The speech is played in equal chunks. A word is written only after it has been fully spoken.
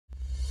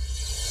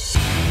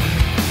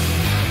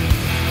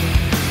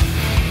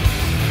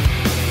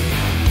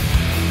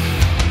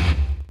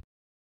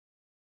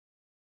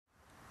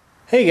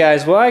Hey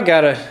guys, well I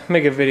gotta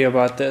make a video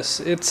about this.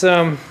 This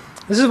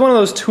is one of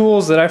those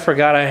tools that I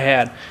forgot I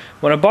had.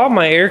 When I bought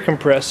my air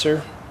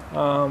compressor,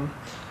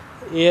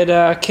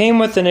 it came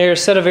with a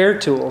set of air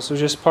tools. It was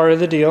just part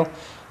of the deal.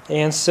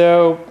 And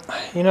so,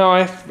 you know,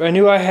 I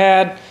knew I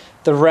had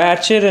the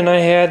ratchet and I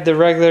had the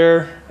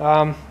regular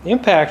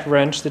impact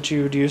wrench that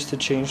you would use to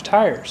change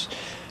tires.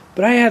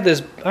 But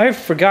I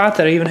forgot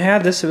that I even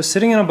had this. It was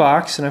sitting in a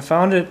box and I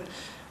found it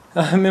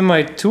in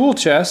my tool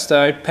chest.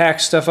 I packed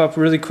stuff up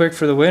really quick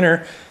for the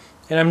winter,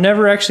 and I've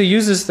never actually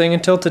used this thing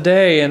until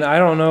today, and I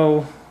don't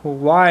know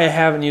why I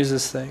haven't used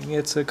this thing.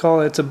 It's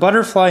a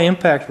butterfly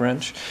impact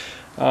wrench,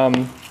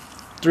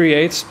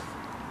 3/8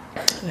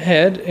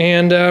 head,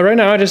 and right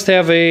now I just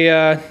have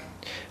a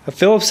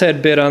Phillips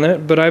head bit on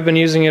it, but I've been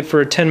using it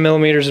for 10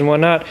 millimeters and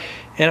whatnot,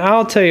 and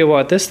I'll tell you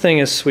what, this thing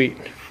is sweet.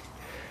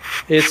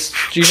 It's,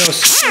 you know,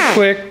 super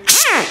quick.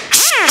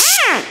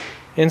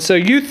 And so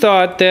you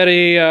thought that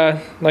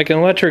like an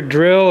electric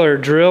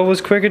drill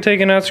was quick at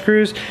taking out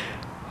screws.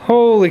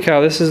 Holy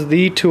cow, this is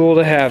the tool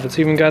to have. It's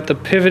even got the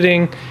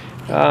pivoting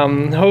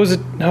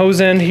hose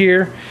end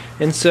here.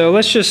 And so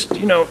let's just,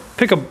 you know,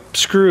 pick a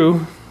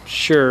screw.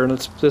 Sure,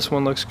 this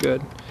one looks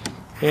good.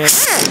 And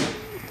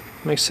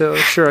make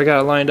sure I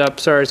got it lined up.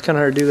 Sorry, it's kind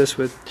of hard to do this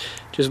with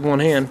just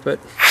one hand, but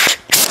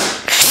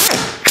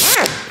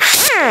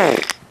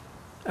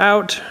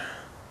out.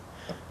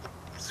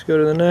 Let's go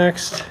to the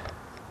next.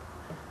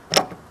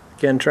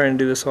 Again, trying to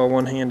do this all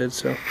one-handed,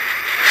 so.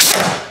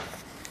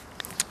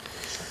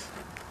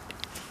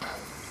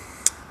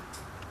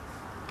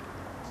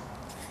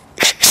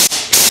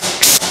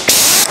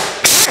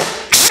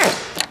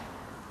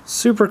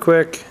 Super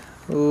quick,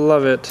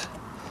 love it.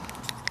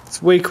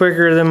 It's way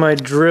quicker than my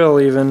drill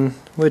even,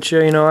 which,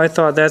 you know, I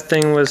thought that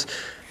thing was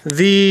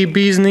the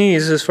bee's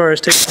knees as far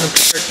as taking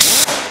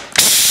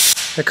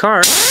apart a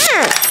car.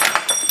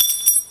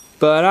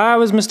 But I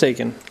was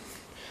mistaken.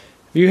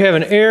 If you have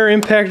an air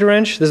impact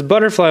wrench, this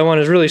butterfly one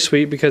is really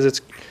sweet because it's,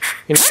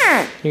 you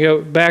know, you go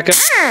back up,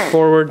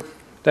 forward,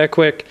 that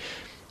quick.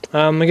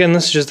 Again,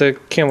 this is just a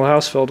Campbell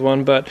Hausfeld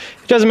one, but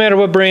it doesn't matter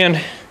what brand.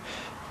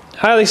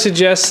 Highly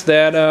suggest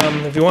that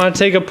if you want to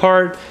take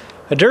apart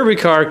a derby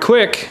car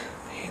quick,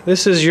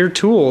 this is your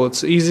tool.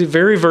 It's easy,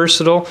 very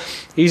versatile,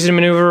 easy to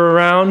maneuver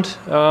around.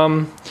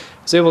 I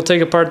was able to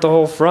take apart the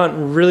whole front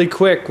really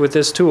quick with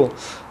this tool.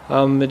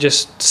 It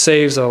just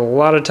saves a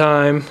lot of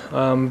time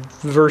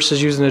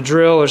versus using a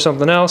drill or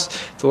something else.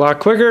 It's a lot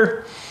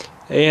quicker,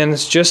 and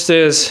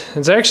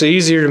it's actually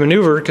easier to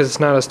maneuver because it's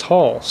not as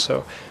tall.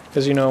 So,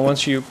 because, you know,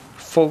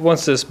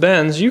 once this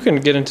bends, you can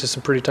get into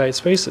some pretty tight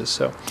spaces.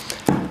 So,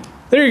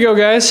 there you go,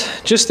 guys.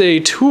 Just a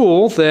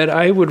tool that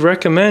I would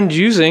recommend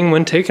using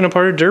when taking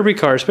apart a derby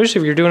car,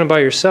 especially if you're doing it by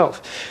yourself.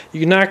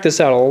 You can knock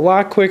this out a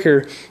lot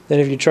quicker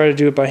than if you try to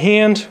do it by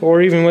hand or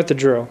even with the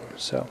drill.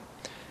 So,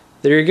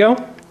 there you go.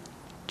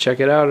 Check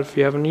it out if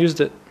you haven't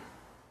used it.